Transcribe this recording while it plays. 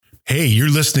Hey, you're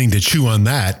listening to Chew on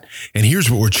That, and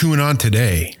here's what we're chewing on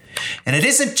today. And it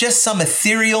isn't just some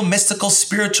ethereal, mystical,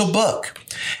 spiritual book.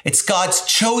 It's God's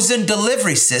chosen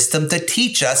delivery system to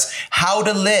teach us how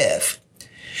to live.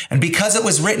 And because it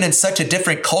was written in such a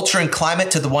different culture and climate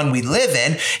to the one we live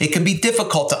in, it can be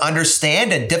difficult to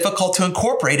understand and difficult to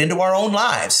incorporate into our own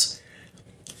lives.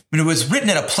 It was written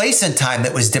in a place and time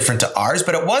that was different to ours,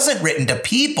 but it wasn't written to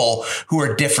people who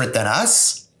are different than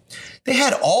us. They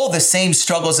had all the same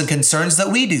struggles and concerns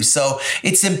that we do. So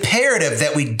it's imperative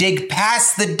that we dig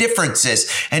past the differences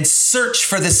and search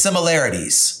for the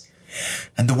similarities.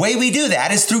 And the way we do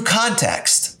that is through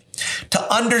context.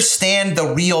 To understand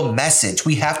the real message,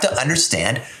 we have to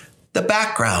understand the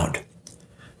background.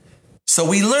 So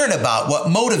we learn about what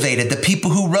motivated the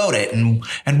people who wrote it and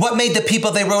what made the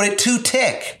people they wrote it to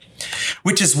tick.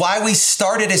 Which is why we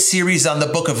started a series on the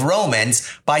book of Romans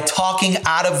by talking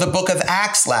out of the book of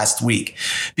Acts last week,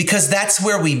 because that's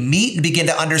where we meet and begin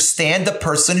to understand the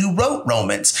person who wrote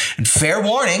Romans. And fair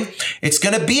warning, it's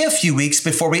going to be a few weeks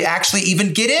before we actually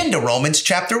even get into Romans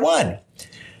chapter 1.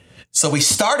 So we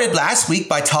started last week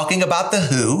by talking about the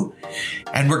who,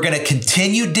 and we're going to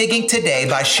continue digging today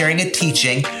by sharing a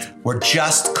teaching we're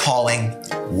just calling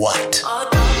what.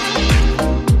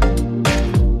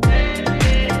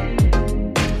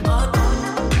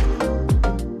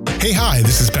 Hey, hi,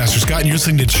 this is Pastor Scott, and you're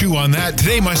listening to Chew on That.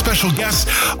 Today, my special guests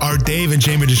are Dave and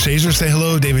Jema DeShazer. Say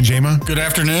hello, Dave and Jema. Good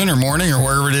afternoon or morning or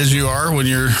wherever it is you are when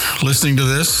you're listening to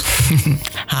this.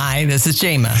 Hi, this is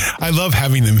Jema. I love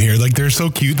having them here. Like, they're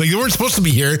so cute. Like, they weren't supposed to be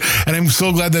here, and I'm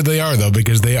so glad that they are, though,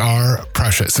 because they are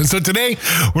precious. And so today,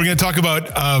 we're going to talk about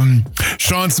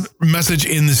Sean's message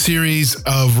in the series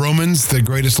of Romans, the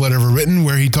greatest letter ever written,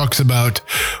 where he talks about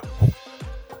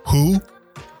who,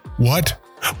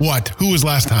 what, who was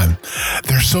last time?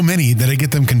 There's so many that I get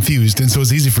them confused, and so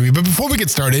it's easy for me. But before we get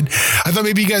started, I thought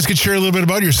maybe you guys could share a little bit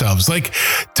about yourselves. Like,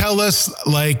 tell us,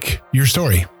 like, your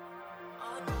story.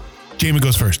 Jamie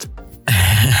goes first.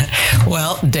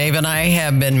 Well, Dave and I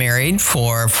have been married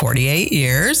for 48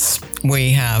 years.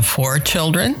 We have 4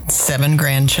 children, 7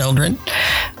 grandchildren.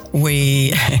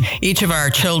 Each of our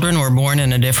children were born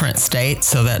in a different state,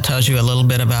 so that tells you a little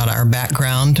bit about our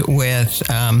background with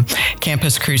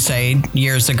Campus Crusade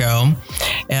years ago.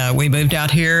 We moved out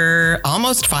here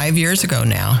almost 5 years ago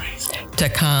now to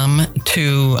come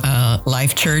to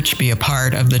Life Church, be a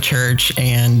part of the church,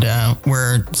 and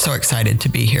we're so excited to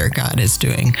be here. God is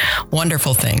doing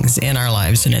wonderful things in our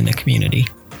lives and in the community.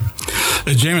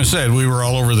 As James said, we were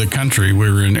all over the country.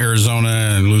 We were in Arizona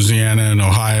and Louisiana and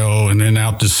Ohio and then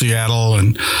out to Seattle.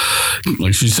 And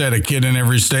like she said, a kid in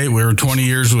every state. We were 20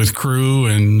 years with Cru.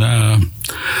 And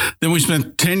then we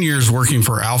spent 10 years working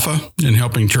for Alpha and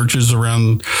helping churches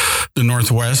around the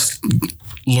Northwest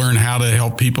learn how to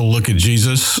help people look at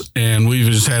Jesus. And we've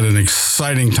just had an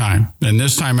exciting time. And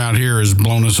this time out here has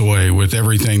blown us away with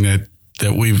everything that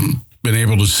we've been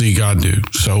able to see God do.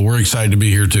 So we're excited to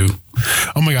be here too.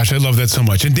 Oh my gosh, I love that so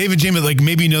much. And David Jema, like,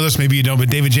 maybe you know this, maybe you don't, but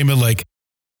David Jema, like,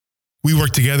 we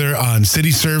work together on City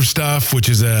Serve stuff, which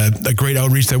is a great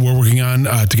outreach that we're working on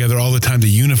together all the time to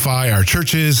unify our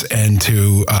churches and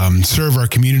to serve our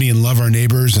community and love our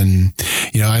neighbors. And,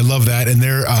 you know, I love that. And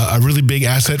they're a really big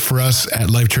asset for us at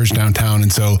Life Church downtown.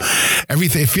 And so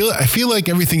everything, I feel like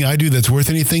everything I do that's worth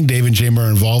anything, Dave and Jim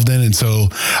are involved in. And so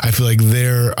I feel like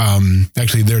they're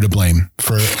actually they're to blame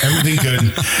for everything good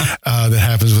that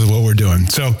happens with what we're doing.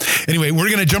 So anyway, we're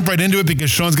going to jump right into it because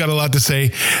Sean's got a lot to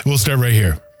say. We'll start right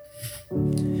here.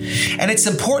 And it's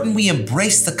important we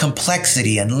embrace the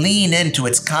complexity and lean into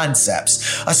its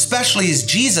concepts, especially as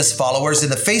Jesus followers in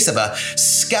the face of a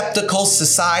skeptical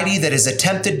society that has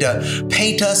attempted to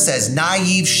paint us as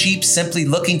naive sheep simply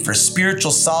looking for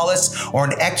spiritual solace or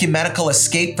an ecumenical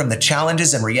escape from the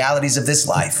challenges and realities of this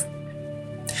life.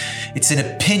 It's an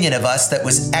opinion of us that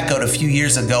was echoed a few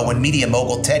years ago when media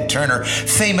mogul Ted Turner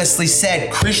famously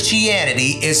said,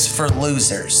 "Christianity is for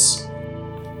losers."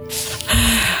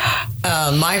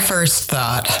 My first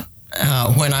thought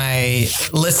when I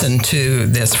listened to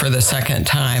this for the second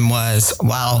time was,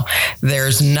 wow,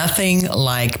 there's nothing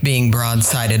like being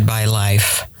broadsided by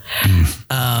life.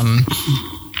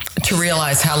 To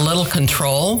realize how little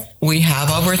control we have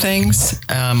over things.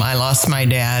 I lost my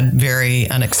dad very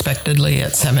unexpectedly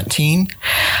at 17.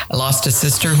 I lost a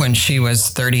sister when she was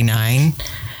 39.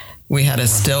 We had a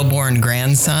stillborn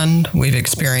grandson. We've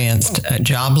experienced a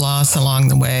job loss along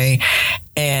the way.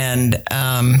 And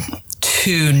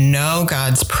to know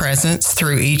God's presence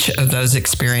through each of those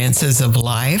experiences of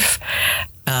life,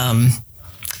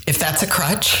 if that's a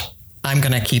crutch, I'm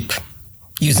going to keep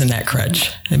using that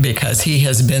crutch, because he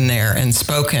has been there and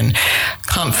spoken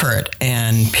comfort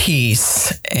and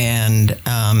peace and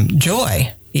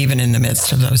joy, even in the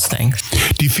midst of those things.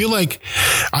 Do you feel like,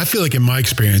 I feel like in my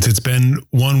experience, it's been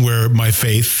one where my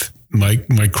faith, my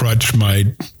crutch,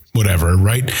 my whatever,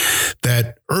 right?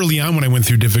 That early on when I went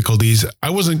through difficulties,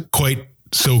 I wasn't quite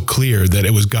so clear that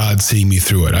it was God seeing me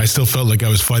through it. I still felt like I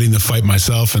was fighting the fight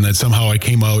myself, and that somehow I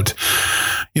came out,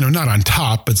 not on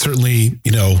top, but certainly,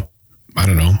 I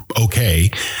don't know,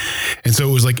 okay. And so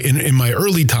it was like in my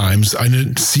early times, I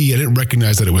didn't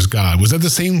recognize that it was God. Was that the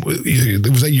same?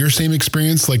 Was that your same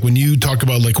experience? Like when you talk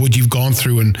about like what you've gone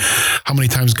through and how many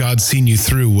times God's seen you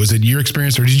through, was it your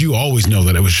experience, or did you always know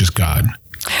that it was just God?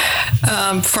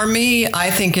 For me,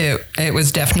 I think it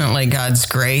was definitely God's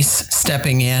grace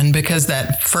stepping in, because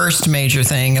that first major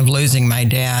thing of losing my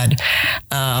dad,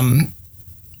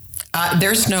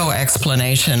 there's no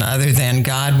explanation other than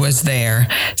God was there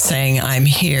saying, I'm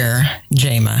here,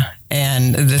 Jema.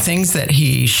 And the things that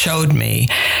he showed me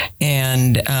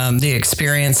and the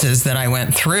experiences that I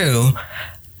went through,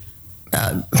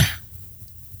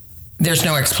 there's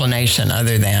no explanation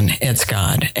other than it's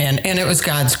God. And it was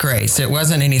God's grace. It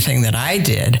wasn't anything that I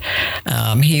did.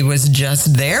 He was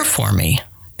just there for me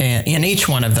in each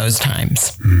one of those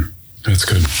times. That's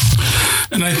good.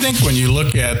 And I think when you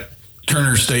look at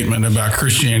Turner's statement about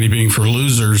Christianity being for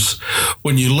losers,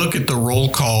 when you look at the roll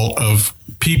call of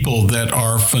people that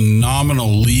are phenomenal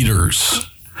leaders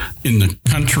in the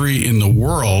country, in the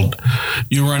world,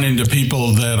 you run into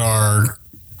people that are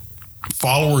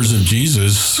followers of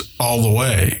Jesus all the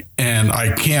way. And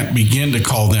I can't begin to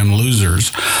call them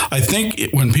losers. I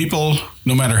think when people,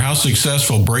 no matter how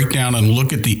successful, break down and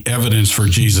look at the evidence for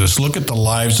Jesus, look at the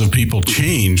lives of people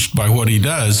changed by what he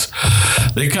does,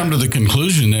 they come to the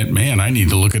conclusion that, man, I need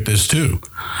to look at this too.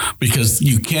 Because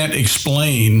you can't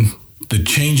explain the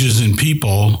changes in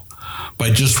people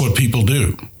by just what people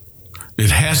do. It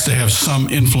has to have some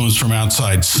influence from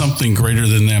outside, something greater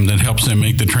than them that helps them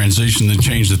make the transition, the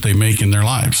change that they make in their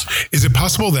lives. Is it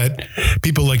possible that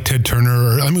people like Ted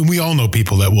Turner, we all know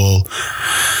people that will,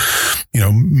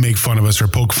 make fun of us or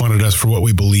poke fun at us for what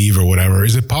we believe or whatever.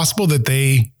 Is it possible that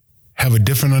they have a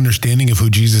different understanding of who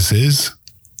Jesus is?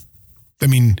 Do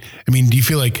you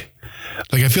feel like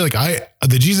I feel like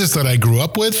the Jesus that I grew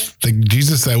up with, the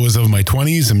Jesus that was of my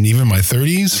 20s and even my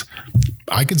 30s,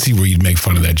 I could see where you'd make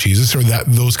fun of that Jesus or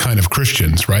those kind of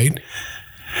Christians, right?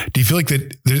 Do you feel like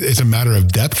that it's a matter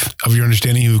of depth of your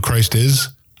understanding of who Christ is?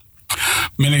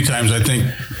 Many times I think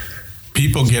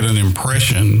people get an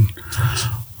impression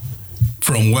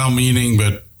from well-meaning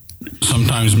but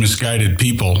sometimes misguided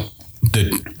people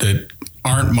that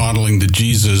aren't modeling the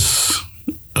Jesus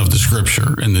of the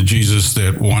scripture and the Jesus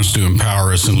that wants to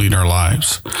empower us and lead our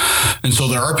lives. And so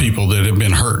there are people that have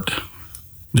been hurt.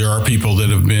 There are people that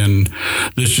have been,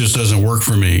 this just doesn't work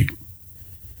for me.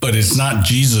 But it's not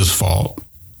Jesus' fault.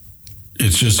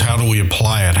 It's just, how do we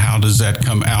apply it? How does that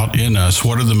come out in us?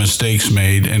 What are the mistakes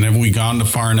made? And have we gone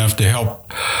far enough to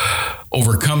help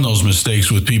overcome those mistakes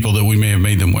with people that we may have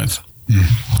made them with?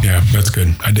 Yeah, that's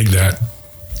good. I dig that.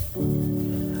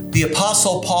 The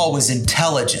Apostle Paul was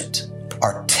intelligent,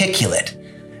 articulate,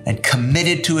 and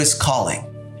committed to his calling.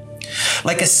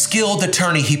 Like a skilled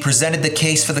attorney, he presented the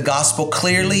case for the gospel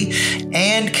clearly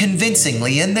and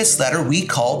convincingly in this letter we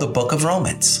call the Book of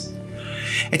Romans.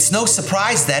 It's no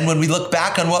surprise then when we look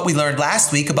back on what we learned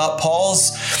last week about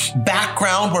Paul's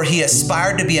background, where he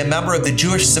aspired to be a member of the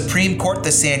Jewish Supreme Court,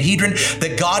 the Sanhedrin,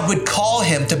 that God would call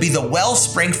him to be the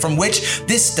wellspring from which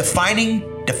this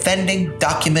defending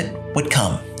document would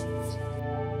come.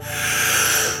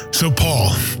 So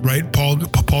Paul, right?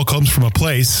 Paul comes from a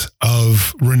place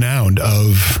of renown,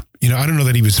 of, I don't know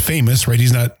that he was famous, right? He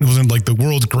wasn't like the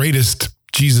world's greatest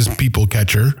Jesus people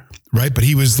catcher, right? But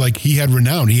he was like, he had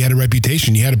renown, he had a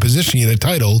reputation, he had a position, he had a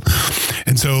title.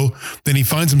 And so then he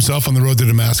finds himself on the road to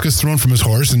Damascus, thrown from his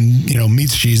horse, and,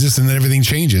 meets Jesus, and then everything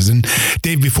changes. And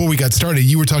Dave, before we got started,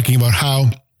 you were talking about how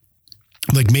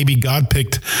like maybe God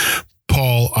picked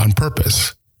Paul on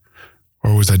purpose.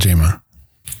 Or was that Jema?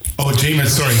 Oh,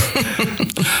 James, sorry.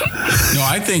 No,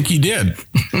 I think he did.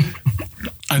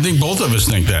 I think both of us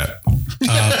think that.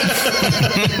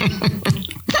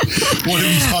 What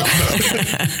are you talking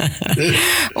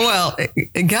about? Well,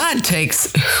 God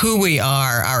takes who we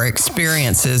are, our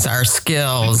experiences, our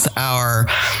skills, our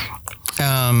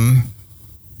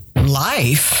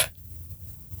life,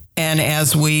 and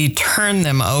as we turn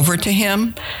them over to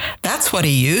him, that's what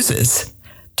he uses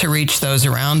to reach those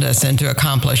around us and to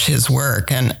accomplish his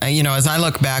work. And, as I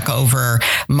look back over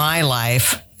my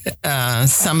life,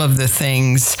 some of the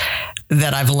things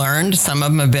that I've learned. Some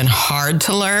of them have been hard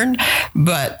to learn,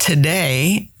 but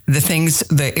today,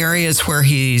 the areas where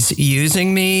he's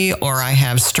using me or I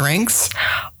have strengths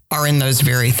are in those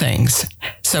very things.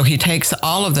 So he takes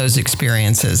all of those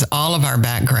experiences, all of our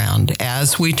background,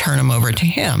 as we turn them over to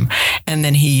him, and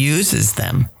then he uses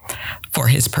them for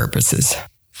his purposes.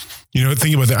 You know,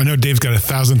 think about that. I know Dave's got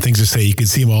 1,000 things to say. You can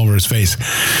see them all over his face.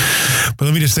 But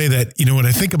let me just say that, you know, when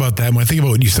I think about that, when I think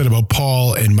about what you said about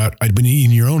Paul and about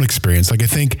in your own experience, like I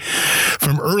think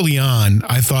from early on,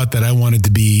 I thought that I wanted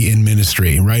to be in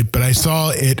ministry, right? But I saw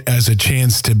it as a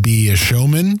chance to be a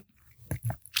showman.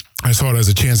 I saw it as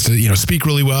a chance to, you know, speak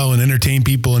really well and entertain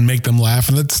people and make them laugh.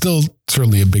 And that's still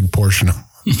certainly a big portion of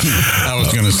I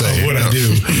was going to say what I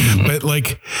do.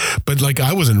 But like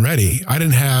I wasn't ready. I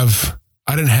didn't have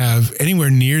anywhere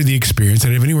near the experience. I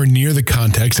didn't have anywhere near the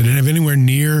context. I didn't have anywhere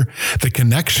near the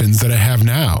connections that I have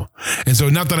now. And so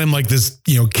not that I'm like this,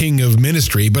 you know, king of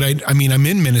ministry, but I mean, I'm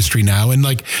in ministry now, and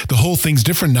like the whole thing's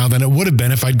different now than it would have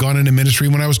been if I'd gone into ministry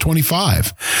when I was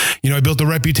 25. You know, I built a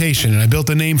reputation and I built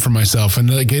a name for myself,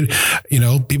 and like, you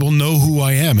know, people know who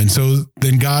I am. And so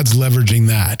then God's leveraging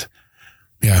that.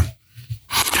 Yeah.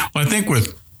 Well, I think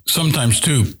with sometimes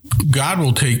too, God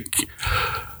will take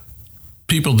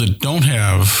people that don't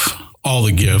have all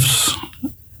the gifts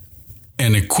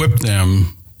and equip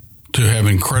them to have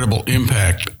incredible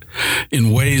impact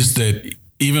in ways that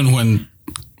even when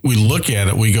we look at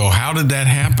it, we go, how did that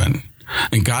happen?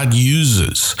 And God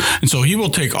uses. And so he will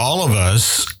take all of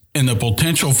us, and the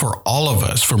potential for all of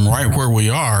us from right where we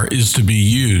are is to be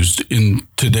used in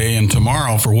today and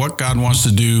tomorrow for what God wants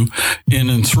to do in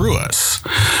and through us.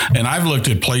 And I've looked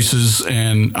at places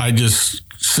and I just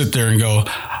sit there and go,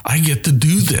 I get to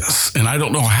do this. And I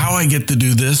don't know how I get to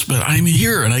do this, but I'm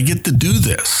here and I get to do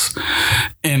this.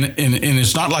 And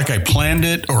it's not like I planned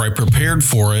it or I prepared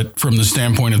for it from the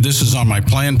standpoint of this is on my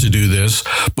plan to do this,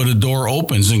 but a door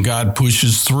opens and God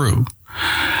pushes through.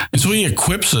 And so he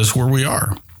equips us where we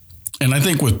are. And I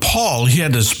think with Paul, he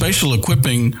had a special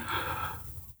equipping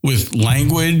with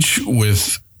language,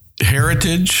 with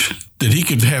heritage, that he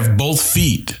could have both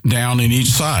feet down in each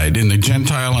side, in the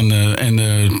Gentile and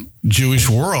the Jewish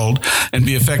world, and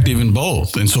be effective in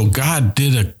both. And so God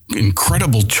did an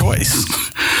incredible choice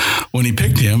when he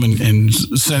picked him and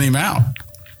sent him out.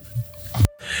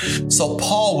 So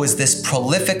Paul was this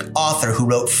prolific author who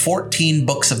wrote 14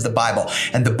 books of the Bible,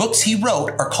 and the books he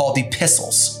wrote are called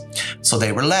epistles. So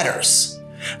they were letters.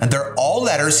 And they're all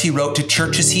letters he wrote to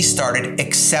churches he started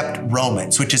except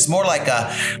Romans, which is more like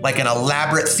an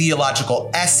elaborate theological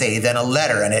essay than a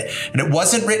letter. And it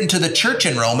wasn't written to the church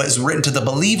in Rome, it was written to the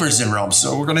believers in Rome.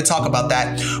 So we're going to talk about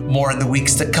that more in the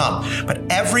weeks to come. But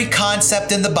every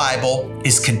concept in the Bible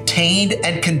is contained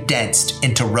and condensed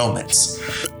into Romans.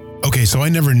 Okay, so I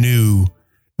never knew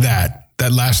that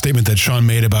last statement that Sean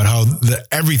made about how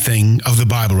everything of the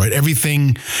Bible, right?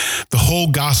 Everything, the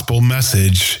whole gospel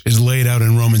message is laid out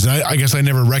in Romans. And I guess I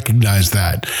never recognized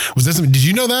that. Did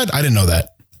you know that? I didn't know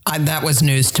that. That was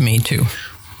news to me too.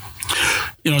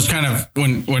 You know, it's kind of,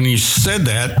 when you said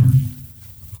that,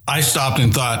 I stopped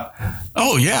and thought,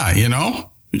 oh yeah, you know,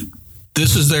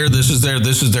 this is there, this is there,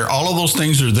 this is there. All of those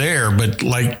things are there, but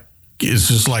like, it's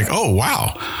just like, oh,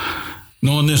 wow.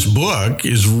 Knowing this book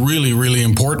is really, really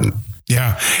important.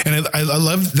 Yeah. And I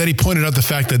love that he pointed out the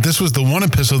fact that this was the one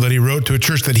epistle that he wrote to a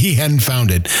church that he hadn't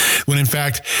founded, when in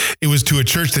fact it was to a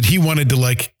church that he wanted to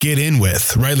like get in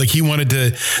with, right? Like he wanted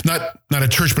to, not a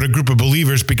church, but a group of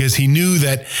believers, because he knew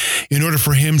that in order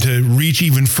for him to reach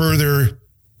even further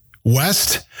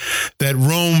west, that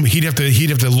Rome, he'd have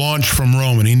to launch from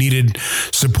Rome, and he needed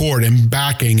support and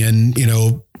backing and, you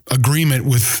know, agreement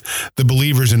with the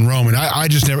believers in Rome. And I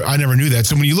never knew that.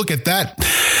 So when you look at that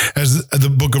as the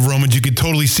book of Romans, you could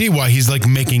totally see why he's like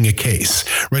making a case,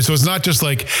 right? So it's not just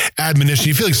like admonition.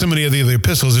 You feel like so many of the other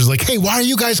epistles is like, hey, why do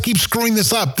you guys keep screwing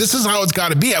this up? This is how it's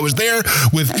got to be. I was there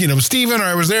with, you know, Stephen, or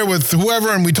I was there with whoever,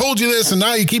 and we told you this, and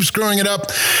now you keep screwing it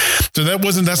up. So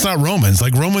that's not Romans.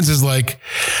 Like Romans is like,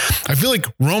 I feel like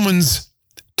Romans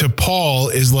to Paul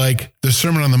is like the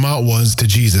Sermon on the Mount was to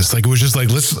Jesus. Like it was just like,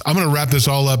 I'm going to wrap this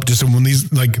all up just in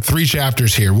these like 3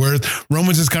 chapters here, where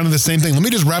Romans is kind of the same thing. Let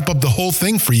me just wrap up the whole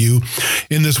thing for you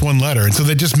in this one letter. And so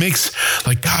that just makes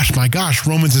like, my gosh,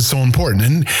 Romans is so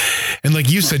important. And like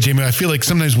you said, Jamie, I feel like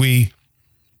sometimes we,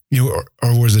 you know,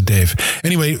 or was it Dave?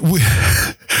 Anyway,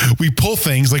 we pull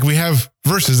things, like we have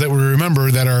verses that we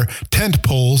remember that are tent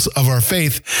poles of our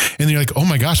faith. And you're like, oh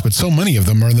my gosh, but so many of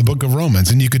them are in the book of Romans.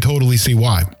 And you could totally see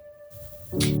why.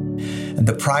 And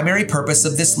the primary purpose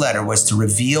of this letter was to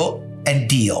reveal and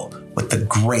deal with the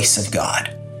grace of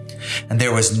God. And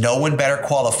there was no one better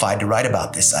qualified to write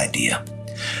about this idea.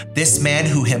 This man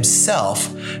who himself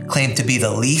claimed to be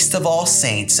the least of all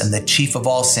saints and the chief of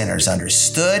all sinners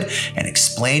understood and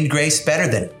explained grace better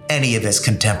than any of his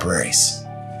contemporaries.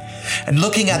 And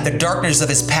looking at the darkness of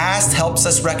his past helps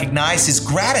us recognize his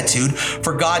gratitude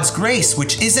for God's grace,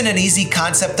 which isn't an easy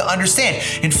concept to understand.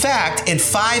 In fact, in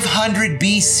 500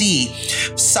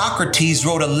 BC, Socrates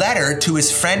wrote a letter to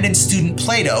his friend and student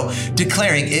Plato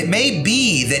declaring, "It may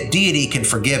be that deity can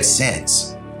forgive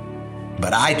sins,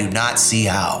 but I do not see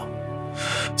how."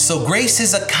 So grace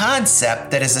is a concept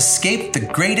that has escaped the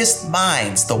greatest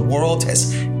minds the world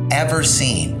has ever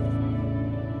seen.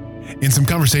 In some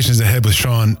conversations I had with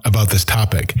Sean about this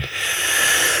topic,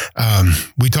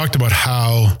 we talked about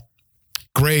how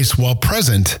grace, while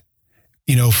present,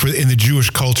 in the Jewish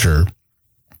culture,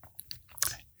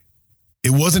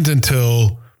 it wasn't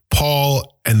until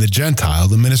Paul and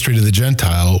the ministry to the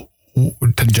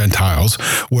Gentiles,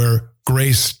 where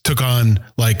grace took on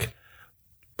like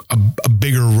a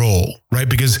bigger role, right?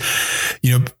 Because,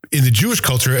 in the Jewish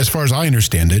culture, as far as I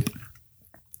understand it,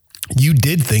 you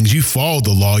did things, you followed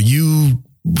the law, you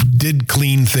did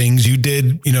clean things, you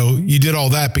did all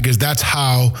that because that's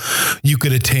how you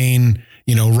could attain,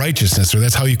 righteousness, or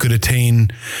that's how you could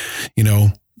attain,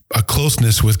 a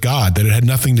closeness with God, that it had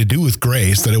nothing to do with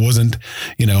grace, that it wasn't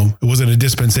a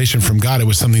dispensation from God. It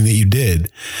was something that you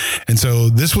did. And so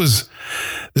this was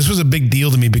a big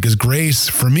deal to me because grace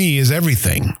for me is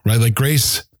everything, right? Like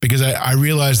grace, because I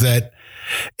realized that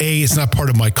it's not part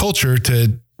of my culture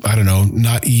to,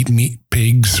 not eat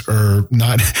pigs or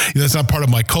not, that's not part of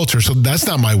my culture. So that's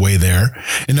not my way there.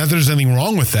 And not that there's anything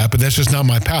wrong with that, but that's just not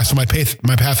my path. So my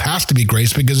path has to be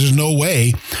grace because there's no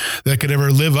way that I could ever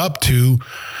live up to,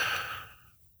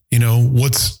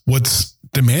 what's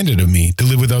demanded of me to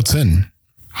live without sin.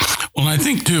 Well, I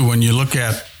think too, when you look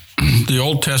at the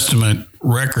Old Testament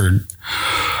record,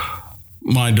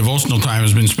 my devotional time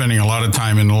has been spending a lot of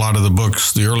time in a lot of the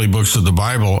books, the early books of the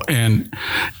Bible. And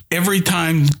every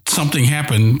time something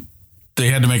happened, they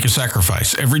had to make a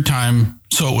sacrifice every time.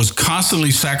 So it was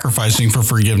constantly sacrificing for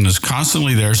forgiveness,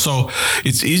 constantly there. So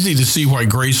it's easy to see why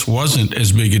grace wasn't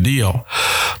as big a deal.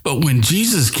 But when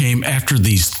Jesus came after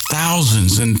these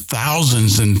thousands and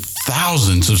thousands and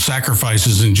thousands of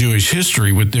sacrifices in Jewish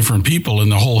history with different people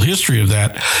and the whole history of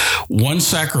that, one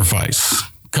sacrifice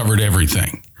covered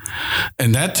everything.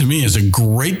 And that to me is a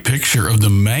great picture of the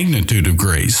magnitude of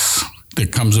grace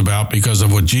that comes about because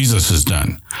of what Jesus has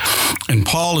done. And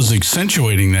Paul is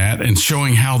accentuating that and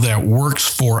showing how that works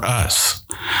for us,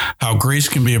 how grace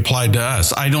can be applied to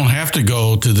us. I don't have to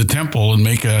go to the temple and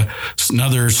make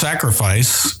another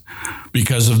sacrifice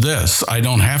because of this. I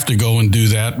don't have to go and do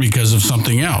that because of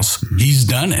something else. He's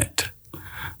done it.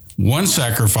 One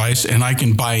sacrifice and I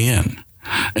can buy in.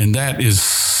 And that is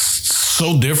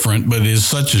so different, but is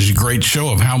such a great show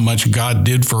of how much God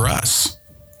did for us.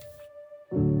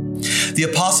 The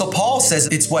Apostle Paul says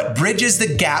it's what bridges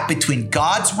the gap between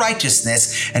God's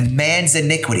righteousness and man's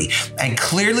iniquity. And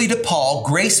clearly to Paul,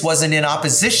 grace wasn't in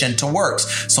opposition to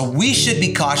works. So we should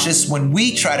be cautious when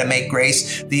we try to make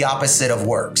grace the opposite of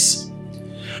works.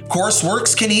 Of course,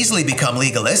 works can easily become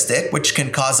legalistic, which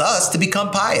can cause us to become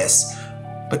pious.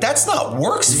 But that's not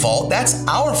works' fault, that's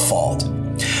our fault.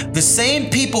 The same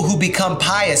people who become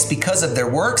pious because of their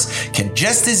works can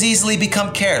just as easily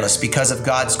become careless because of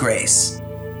God's grace.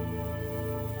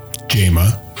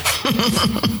 Jama.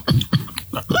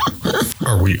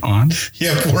 Are we on?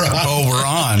 Yeah, we're on. Oh, we're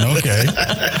on. Okay.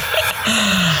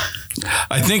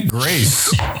 I think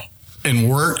grace and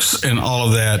works and all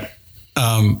of that,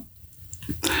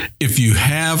 if you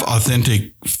have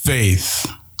authentic faith,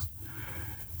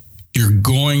 you're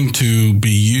going to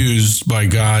be used by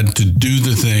God to do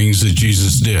the things that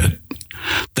Jesus did.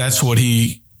 That's what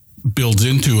he builds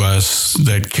into us,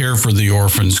 that care for the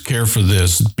orphans, care for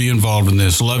this, be involved in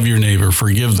this, love your neighbor,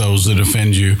 forgive those that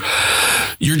offend you.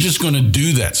 You're just going to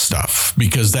do that stuff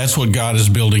because that's what God is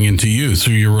building into you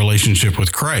through your relationship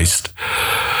with Christ.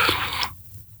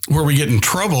 Where we get in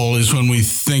trouble is when we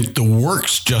think the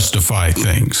works justify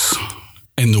things.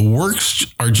 And the works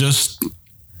are just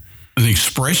an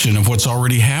expression of what's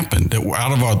already happened. That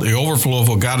out of the overflow of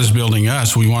what God is building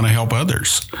us, we want to help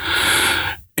others.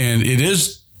 And it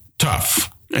is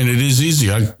tough. And it is easy.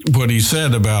 What he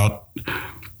said about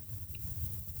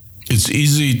it's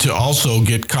easy to also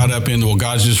get caught up in, well,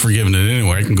 God's just forgiven it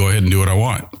anyway. I can go ahead and do what I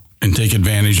want and take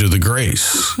advantage of the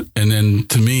grace. And then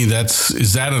to me,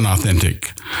 is that an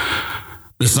authentic?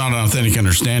 It's not an authentic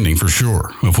understanding for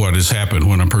sure of what has happened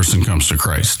when a person comes to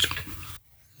Christ.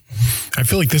 I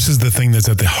feel like this is the thing that's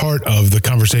at the heart of the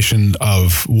conversation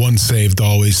of once saved,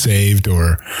 always saved,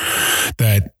 or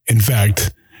that in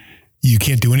fact, you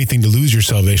can't do anything to lose your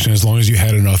salvation as long as you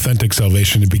had an authentic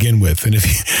salvation to begin with. And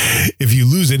if you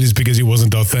lose it, it's because it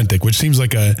wasn't authentic, which seems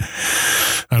like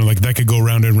that could go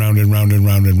round and round and round and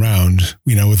round and round,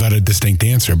 without a distinct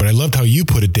answer. But I loved how you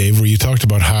put it, Dave, where you talked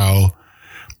about how,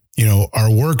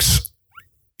 our works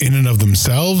in and of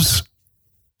themselves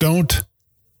don't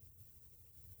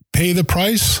pay the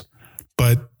price,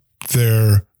 but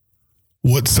they're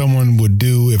what someone would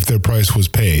do if their price was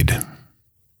paid,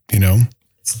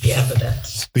 It's the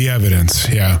evidence. The evidence,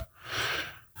 yeah.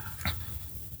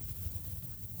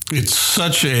 It's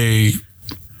such a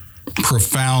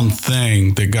profound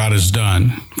thing that God has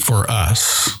done for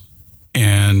us.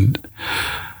 And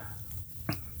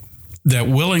that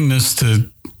willingness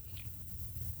to,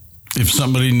 if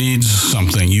somebody needs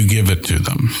something, you give it to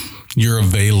them. You're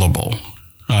available.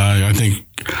 I think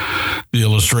the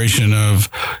illustration of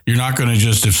you're not going to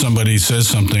just, if somebody says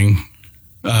something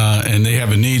and they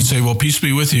have a need, say, well, peace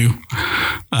be with you.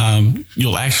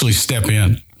 You'll actually step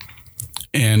in.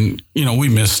 And, we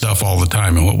miss stuff all the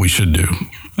time and what we should do.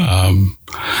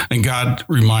 And God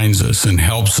reminds us and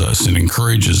helps us and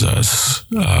encourages us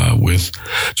with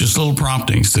just little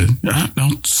promptings to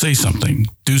don't say something,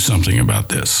 do something about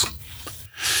this.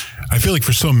 I feel like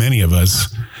for so many of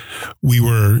us, we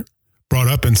were brought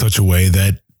up in such a way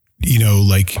that,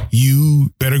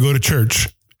 you better go to church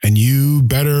and you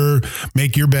better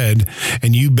make your bed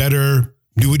and you better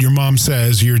do what your mom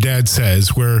says, your dad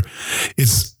says, where I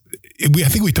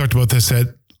think we talked about this at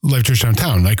Life Church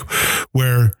Downtown,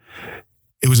 where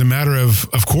it was a matter of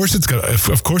course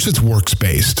it's works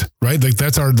based, right? Like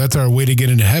that's our way to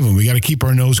get into heaven. We got to keep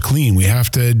our nose clean. We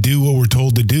have to do what we're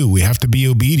told to do. We have to be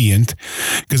obedient,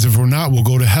 because if we're not, we'll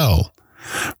go to hell,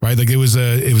 right? Like it was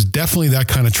definitely that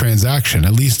kind of transaction.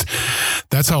 At least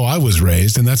that's how I was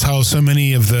raised, and that's how so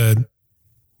many of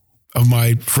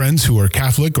my friends who are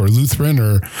Catholic or Lutheran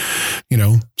or,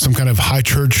 some kind of high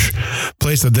church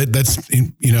place that's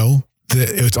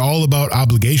it's all about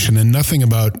obligation and nothing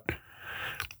about,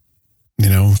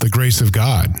 the grace of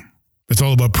God. It's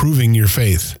all about proving your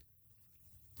faith.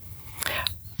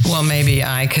 Well, maybe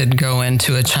I could go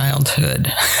into a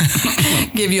childhood,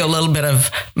 give you a little bit of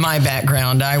my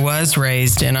background. I was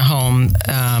raised in a home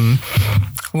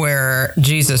where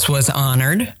Jesus was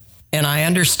honored. And I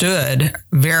understood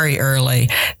very early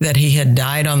that he had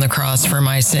died on the cross for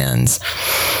my sins.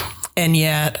 And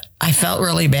yet I felt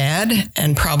really bad,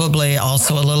 and probably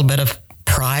also a little bit of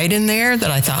pride in there, that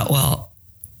I thought, well,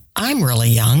 I'm really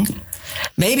young.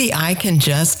 Maybe I can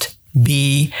just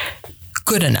be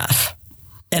good enough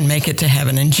and make it to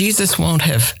heaven, and Jesus won't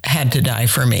have had to die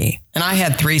for me. And I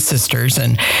had 3 sisters,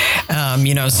 and,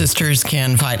 sisters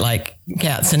can fight like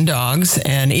cats and dogs.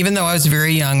 And even though I was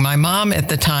very young, my mom at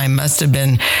the time must have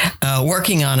been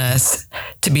working on us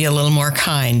to be a little more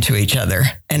kind to each other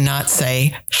and not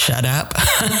say, shut up,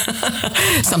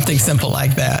 something simple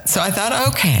like that. So I thought,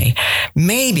 okay,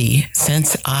 maybe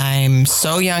since I'm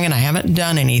so young and I haven't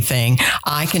done anything,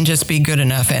 I can just be good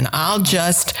enough, and I'll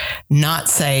just not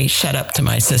say, shut up to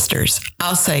my sisters.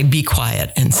 I'll say, be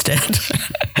quiet instead.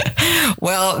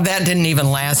 Well, that didn't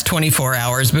even last 24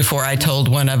 hours before I told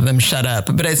one of them, shut up.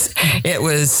 But it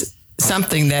was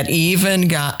something that even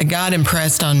God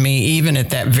impressed on me, even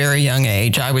at that very young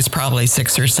age. I was probably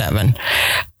 6 or 7,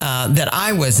 that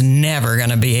I was never going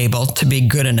to be able to be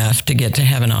good enough to get to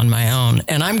heaven on my own.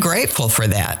 And I'm grateful for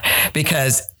that,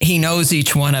 because he knows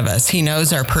each one of us. He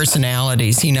knows our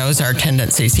personalities. He knows our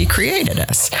tendencies. He created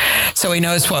us. So he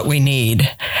knows what we need.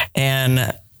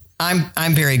 And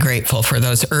I'm very grateful for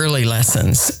those early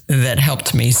lessons that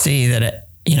helped me see that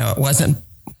it wasn't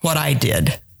what I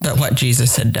did, but what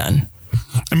Jesus had done.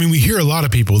 I mean, we hear a lot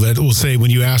of people that will say, when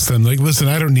you ask them, like, listen,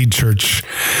 I don't need church.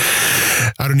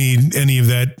 I don't need any of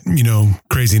that,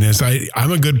 craziness.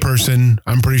 I'm a good person.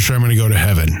 I'm pretty sure I'm going to go to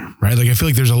heaven, right? Like, I feel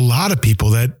like there's a lot of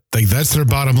people that, like, that's their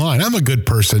bottom line. I'm a good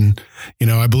person.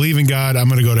 I believe in God. I'm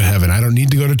going to go to heaven. I don't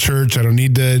need to go to church. I don't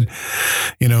need to,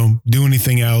 do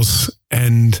anything else.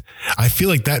 And I feel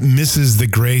like that misses the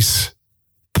grace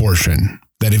portion,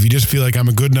 that if you just feel like I'm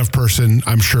a good enough person,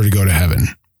 I'm sure to go to heaven.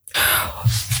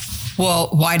 Well,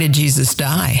 why did Jesus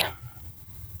die?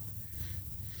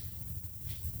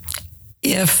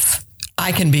 If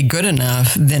I can be good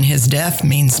enough, then his death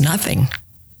means nothing.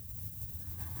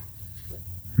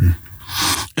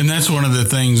 And that's one of the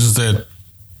things that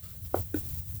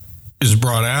is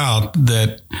brought out,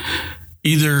 that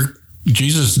either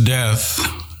Jesus' death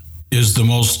is the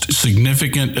most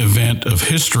significant event of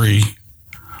history,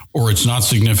 or it's not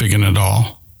significant at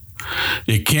all.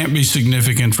 It can't be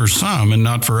significant for some and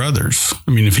not for others.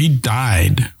 I mean, if he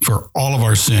died for all of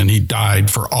our sin, he died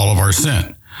for all of our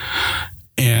sin.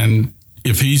 And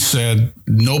if he said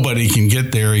nobody can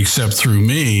get there except through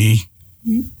me,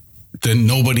 then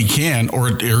nobody can, or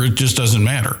it just doesn't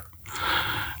matter.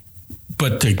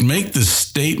 But to make this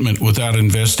statement without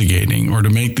investigating, or to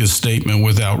make this statement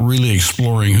without really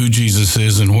exploring who Jesus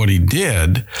is and what he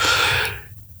did,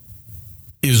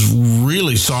 is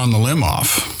really sawing the limb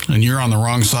off. And you're on the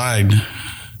wrong side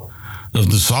of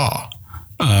the saw,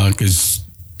 because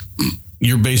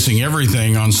you're basing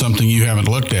everything on something you haven't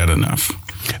looked at enough.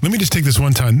 Let me just take this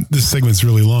one time. This segment's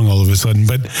really long all of a sudden,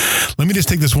 but let me just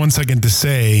take this 1 second to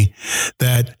say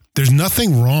that there's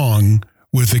nothing wrong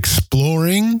with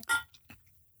exploring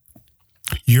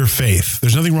your faith.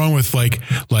 There's nothing wrong with like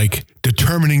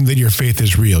determining that your faith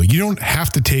is real. You don't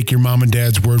have to take your mom and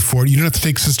dad's word for it. You don't have to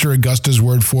take Sister Augusta's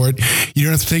word for it. You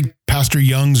don't have to take Pastor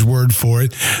Young's word for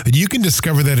it. That you can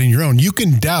discover that in your own. You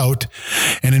can doubt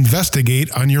and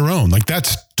investigate on your own. Like,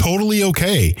 that's totally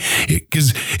okay.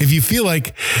 Because if you feel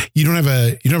like you don't have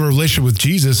a relationship with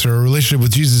Jesus, or a relationship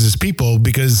with Jesus' people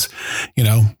because,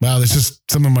 wow, that's just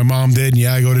something my mom did. And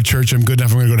yeah, I go to church. I'm good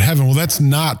enough. I'm going to go to heaven. Well, that's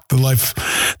not the life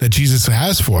that Jesus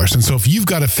has for us. And so if you've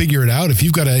got to figure it out, if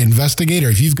you've got to investigate, or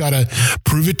if you've got to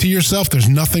prove it to yourself, there's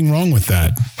nothing wrong with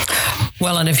that.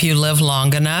 Well, and if you live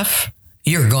long enough,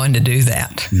 you're going to do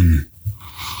that.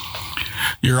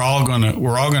 We're all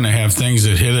going to have things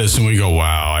that hit us and we go,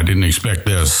 wow, I didn't expect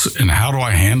this. And how do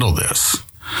I handle this?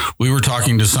 We were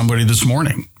talking to somebody this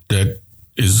morning that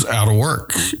is out of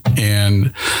work,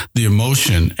 and the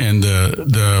emotion and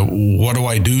the what do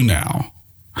I do now?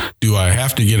 Do I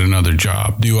have to get another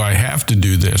job? Do I have to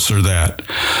do this or that?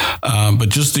 But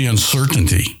just the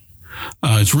uncertainty.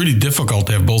 It's really difficult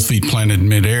to have both feet planted in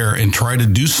midair and try to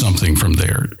do something from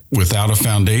there without a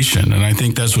foundation. And I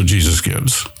think that's what Jesus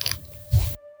gives.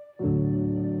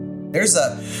 There's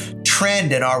a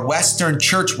trend in our Western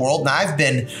church world, and I've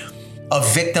been a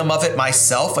victim of it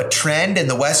myself, a trend in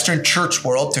the Western church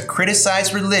world to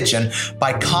criticize religion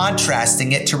by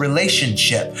contrasting it to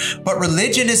relationship. But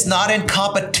religion is not in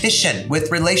competition with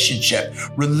relationship.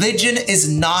 Religion is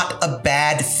not a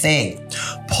bad thing.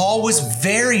 Paul was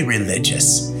very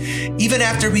religious. Even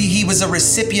after he was a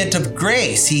recipient of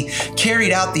grace, he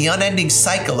carried out the unending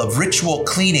cycle of ritual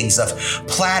cleanings of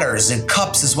platters and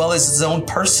cups, as well as his own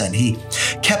person. He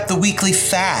kept the weekly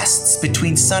fasts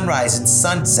between sunrise and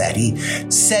sunset. He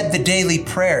said the daily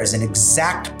prayers in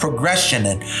exact progression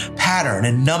and pattern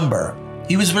and number.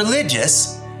 He was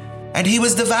religious and he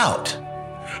was devout.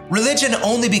 Religion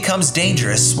only becomes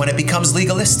dangerous when it becomes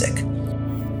legalistic.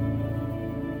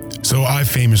 So I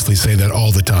famously say that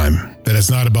all the time, that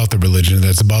it's not about the religion, that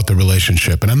it's about the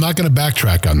relationship. And I'm not going to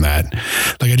backtrack on that.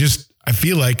 I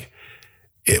feel like,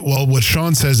 what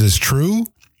Sean says is true.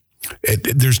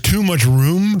 There's too much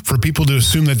room for people to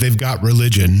assume that they've got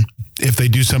religion if they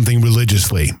do something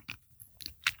religiously.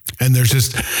 And there's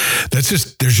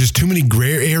just too many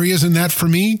gray areas in that for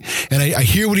me. And I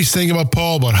hear what he's saying about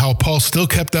Paul, about how Paul still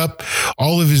kept up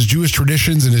all of his Jewish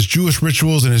traditions and his Jewish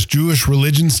rituals and his Jewish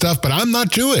religion stuff, but I'm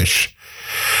not Jewish.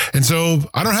 And so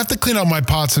I don't have to clean out my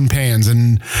pots and pans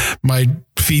and my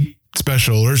feet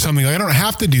special or something. I don't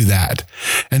have to do that.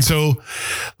 And so,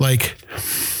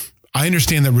 I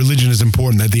understand that religion is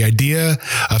important, that the idea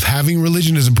of having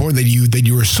religion is important, that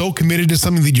you are so committed to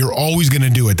something that you're always going to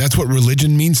do it. That's what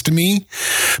religion means to me.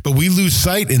 But we lose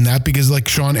sight in that because, like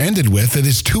Sean ended with, that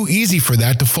it's too easy for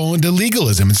that to fall into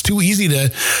legalism. It's too easy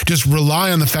to just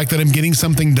rely on the fact that I'm getting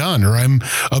something done, or I'm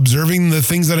observing the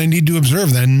things that I need to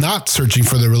observe, that I'm not searching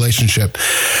for the relationship.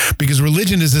 Because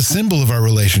religion is a symbol of our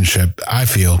relationship, I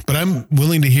feel. But I'm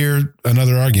willing to hear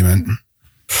another argument.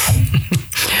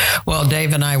 Well,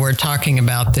 Dave and I were talking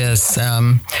about this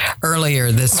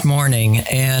earlier this morning,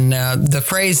 and the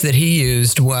phrase that he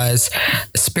used was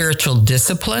spiritual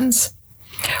disciplines.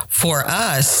 For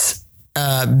us,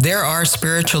 there are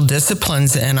spiritual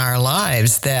disciplines in our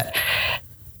lives that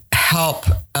help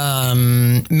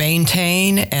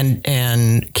maintain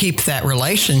and keep that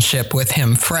relationship with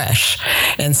him fresh.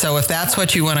 And so if that's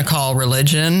what you want to call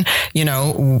religion,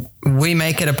 we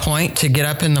make it a point to get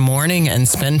up in the morning and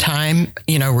spend time,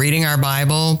 reading our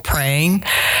Bible, praying,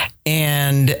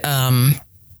 and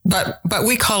but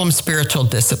we call them spiritual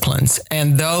disciplines,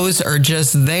 and those are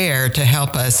just there to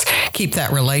help us keep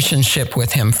that relationship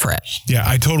with him fresh. Yeah,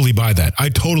 I totally buy that. I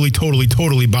totally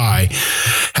buy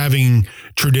having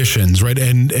traditions, right?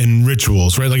 And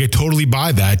rituals, right? I totally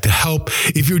buy that to help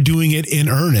if you're doing it in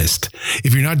earnest.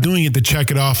 If you're not doing it to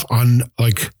check it off on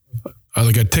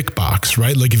a tick box,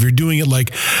 right? Like if you're doing it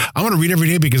like, I'm going to read every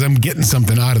day because I'm getting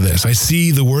something out of this. I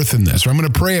see the worth in this. Or I'm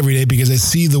going to pray every day because I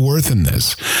see the worth in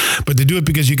this. But to do it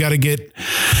because you got to get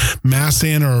mass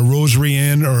in or a rosary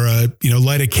in or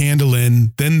light a candle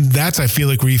in, then that's, I feel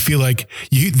like, where you feel like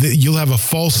you'll have a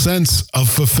false sense of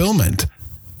fulfillment.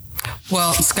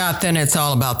 Well, Scott, then it's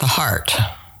all about the heart,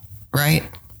 right?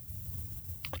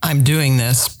 I'm doing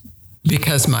this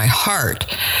because my heart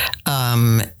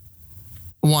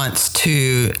wants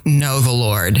to know the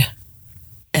Lord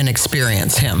and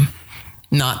experience him,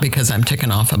 not because I'm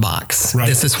ticking off a box. Right.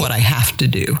 This is what I have to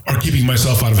do. Or keeping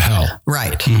myself out of hell.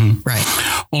 Right,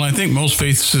 right. Well, I think most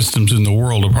faith systems in the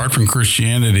world, apart from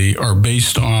Christianity, are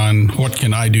based on what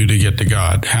can I do to get to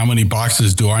God? How many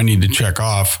boxes do I need to check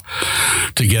off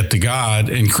to get to God?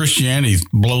 And Christianity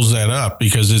blows that up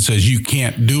because it says you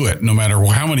can't do it no matter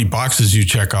how many boxes you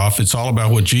check off. It's all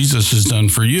about what Jesus has done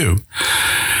for you.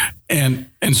 And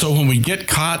so when we get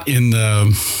caught in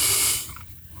the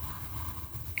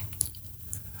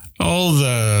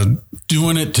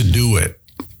doing it to do it,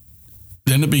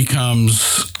 then it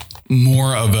becomes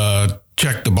more of a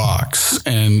check the box.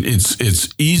 And it's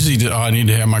easy to, I need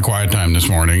to have my quiet time this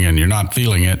morning, and you're not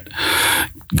feeling it.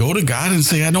 Go to God and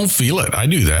say, I don't feel it. I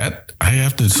do that. I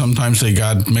have to sometimes say,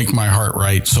 God, make my heart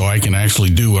right so I can actually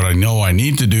do what I know I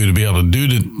need to do to be able to do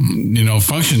to,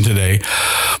 function today,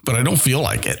 but I don't feel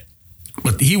like it.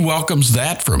 But he welcomes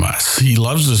that from us. He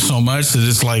loves us so much that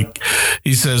it's like,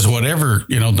 he says, whatever,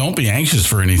 don't be anxious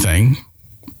for anything,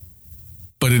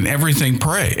 but in everything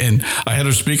pray. And I had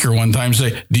a speaker one time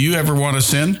say, do you ever want to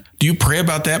sin? Do you pray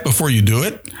about that before you do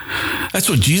it? That's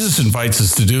what Jesus invites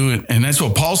us to do. And that's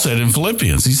what Paul said in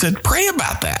Philippians. He said, pray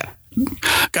about that.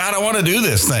 God, I want to do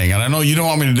this thing. And I know you don't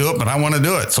want me to do it, but I want to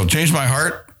do it. So change my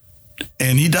heart.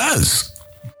 And he does.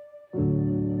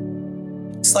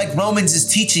 It's like Romans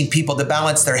is teaching people to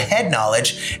balance their head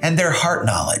knowledge and their heart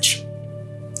knowledge.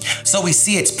 So we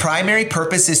see its primary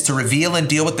purpose is to reveal and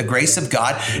deal with the grace of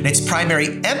God, and its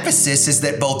primary emphasis is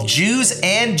that both Jews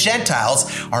and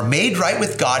Gentiles are made right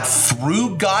with God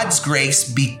through God's grace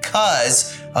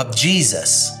because of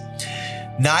Jesus.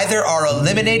 Neither are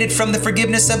eliminated from the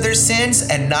forgiveness of their sins,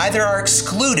 and neither are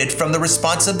excluded from the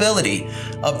responsibility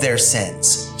of their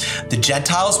sins. The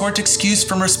Gentiles weren't excused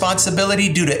from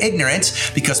responsibility due to ignorance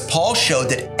because Paul showed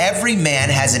that every man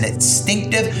has an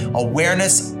instinctive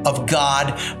awareness of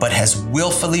God, but has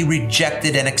willfully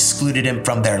rejected and excluded him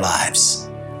from their lives.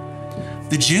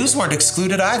 The Jews weren't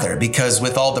excluded either because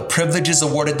with all the privileges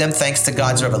awarded them thanks to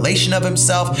God's revelation of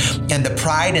himself and the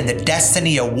pride and the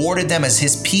destiny awarded them as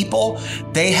his people,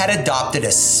 they had adopted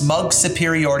a smug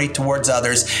superiority towards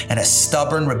others and a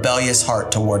stubborn, rebellious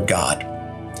heart toward God.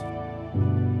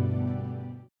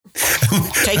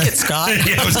 Take it, Scott.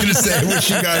 Yeah, I was going to say, I wish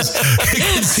you guys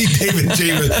could see David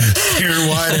Jamin staring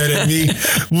wide-eyed at me.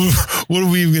 What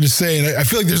are we even going to say? And I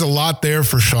feel like there's a lot there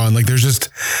for Sean. Like there's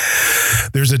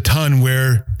a ton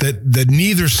where that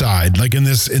neither side, like in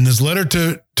this letter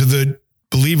to the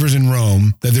believers in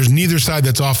Rome, that there's neither side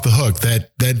that's off the hook,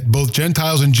 that both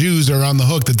Gentiles and Jews are on the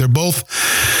hook, that they're both,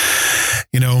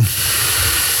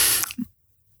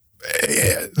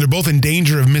 they're both in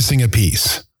danger of missing a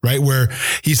piece. Right, where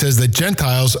he says that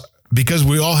Gentiles, because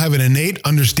we all have an innate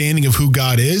understanding of who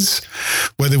God is,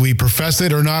 whether we profess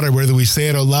it or not, or whether we say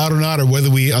it out loud or not, or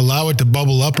whether we allow it to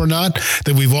bubble up or not,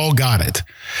 that we've all got it,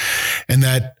 and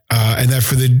that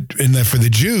for the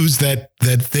Jews that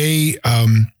they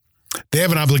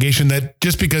have an obligation that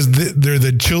just because they're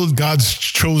God's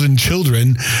chosen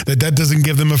children, that doesn't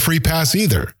give them a free pass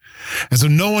either, and so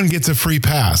no one gets a free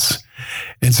pass,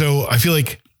 and so I feel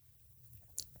like.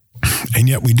 And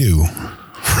yet we do,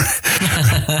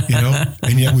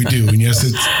 and yet we do. And yes,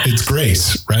 it's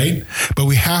grace, right? But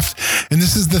we have, and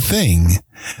this is the thing,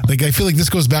 like, I feel like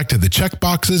this goes back to the check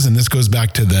boxes and this goes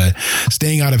back to the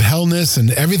staying out of hellness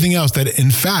and everything else, that in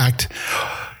fact,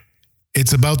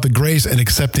 it's about the grace and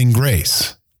accepting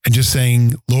grace and just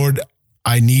saying, Lord,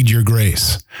 I need your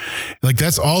grace. Like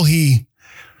that's all does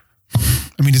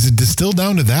it distill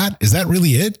down to that? Is that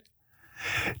really it?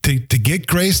 To get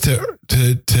grace, to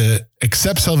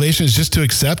accept salvation is just to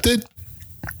accept it.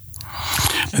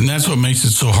 And that's what makes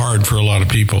it so hard for a lot of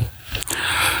people.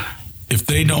 If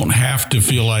they don't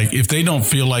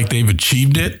feel like they've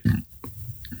achieved it,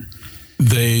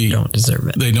 they don't deserve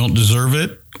it. They don't deserve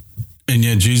it. And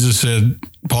yet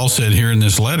Paul said here in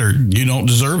this letter, you don't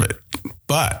deserve it.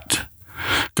 But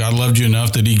God loved you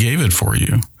enough that he gave it for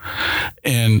you.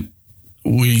 And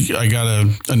I got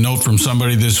a note from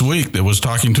somebody this week that was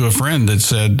talking to a friend that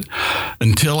said,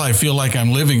 until I feel like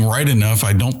I'm living right enough,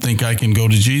 I don't think I can go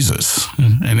to Jesus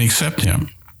and accept him.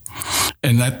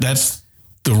 And that's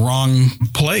the wrong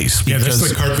place. Yeah, that's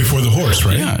the cart before the horse,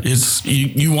 right? Yeah, it's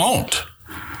you won't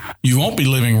be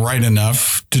living right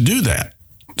enough to do that.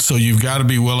 So you've got to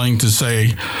be willing to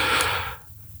say,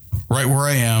 right where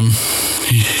I am,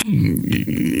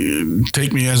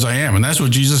 take me as I am. And that's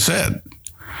what Jesus said.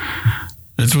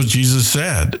 That's what Jesus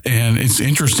said. And it's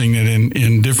interesting that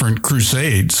in different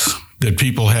crusades that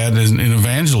people had in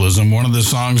evangelism, one of the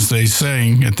songs they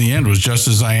sang at the end was Just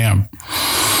As I Am.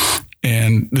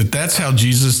 And that's how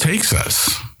Jesus takes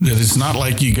us. That it's not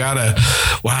like you gotta,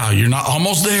 wow, you're not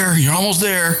almost there. You're almost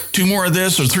there. 2 more of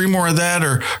this or 3 more of that,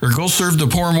 or go serve the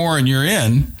poor more and you're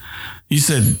in. He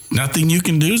said, nothing you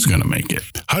can do is going to make it.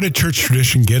 How did church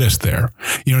tradition get us there?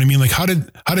 You know what I mean? Like how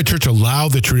did church allow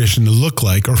the tradition to look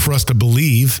like, or for us to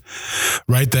believe,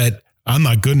 right, that I'm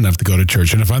not good enough to go to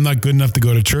church. And if I'm not good enough to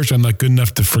go to church, I'm not good enough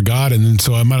for God. And then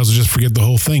so I might as well just forget the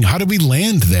whole thing. How did we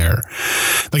land there?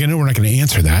 Like, I know we're not going to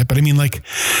answer that, but I mean, like,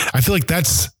 I feel like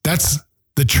that's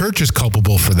the church is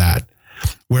culpable for that,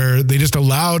 where they just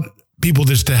allowed people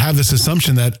just to have this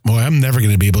assumption that, well, I'm never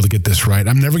going to be able to get this right.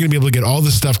 I'm never going to be able to get all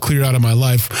this stuff cleared out of my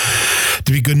life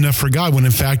to be good enough for God. When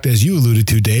in fact, as you alluded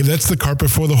to, Dave, that's the cart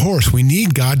before the horse. We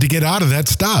need God to get out of that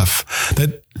stuff.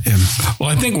 Well,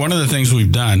 I think one of the things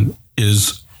we've done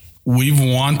is we've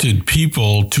wanted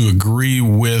people to agree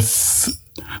with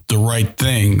the right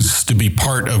things to be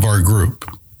part of our group.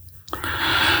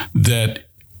 That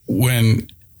when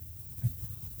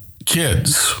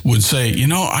kids would say, you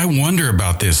know, I wonder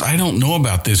about this. I don't know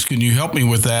about this. Can you help me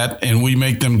with that? And we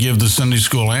make them give the Sunday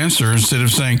school answer instead of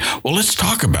saying, well, let's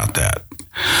talk about that.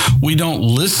 We don't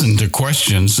listen to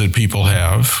questions that people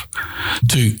have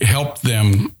to help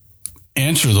them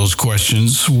answer those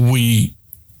questions. We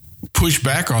push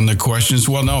back on the questions.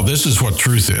 Well, no, this is what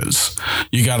truth is.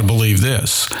 You got to believe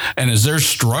this. And as they're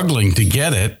struggling to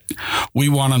get it, we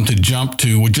want them to jump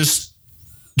to, well, just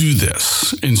do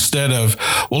this instead of,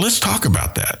 well, let's talk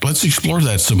about that. Let's explore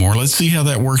that some more. Let's see how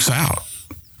that works out.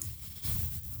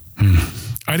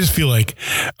 I just feel like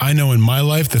I know in my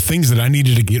life, the things that I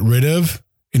needed to get rid of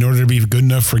in order to be good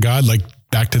enough for God, like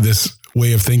back to this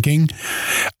way of thinking,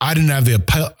 I didn't have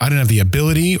the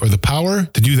ability or the power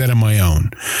to do that on my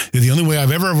own. The only way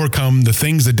I've ever overcome the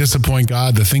things that disappoint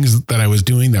God, the things that I was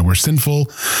doing that were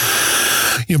sinful,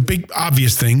 you know, big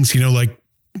obvious things, you know, like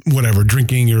whatever,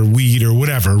 drinking or weed or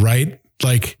whatever, right?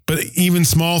 Like, but even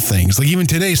small things, like even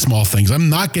today, small things, I'm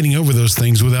not getting over those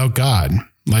things without God.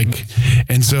 Like,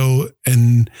 and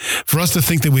for us to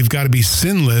think that we've got to be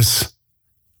sinless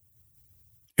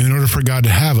in order for God to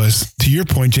have us, to your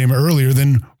point, Jama, earlier,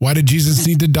 then why did Jesus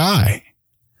need to die?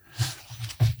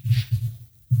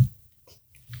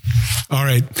 All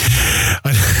right.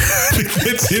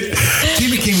 That's it.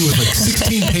 Jimmy came in with like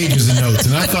 16 pages of notes,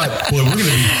 and I thought, boy,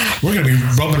 we're gonna be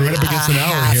bumping right up against an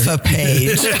hour here. Half a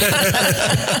page.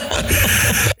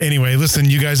 Anyway, listen,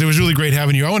 you guys, it was really great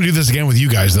having you. I want to do this again with you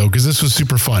guys, though, because this was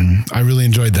super fun. I really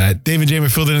enjoyed that. Dave and Jama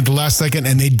filled in at the last second,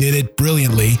 and they did it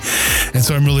brilliantly. And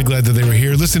so I'm really glad that they were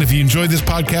here. Listen, if you enjoyed this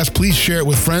podcast, please share it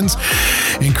with friends.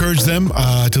 Encourage them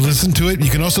to listen to it.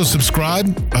 You can also subscribe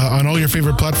on all your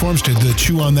favorite platforms to the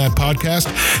Chew on That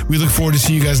podcast. We look forward to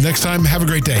seeing you guys next time. Have a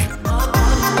great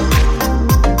day.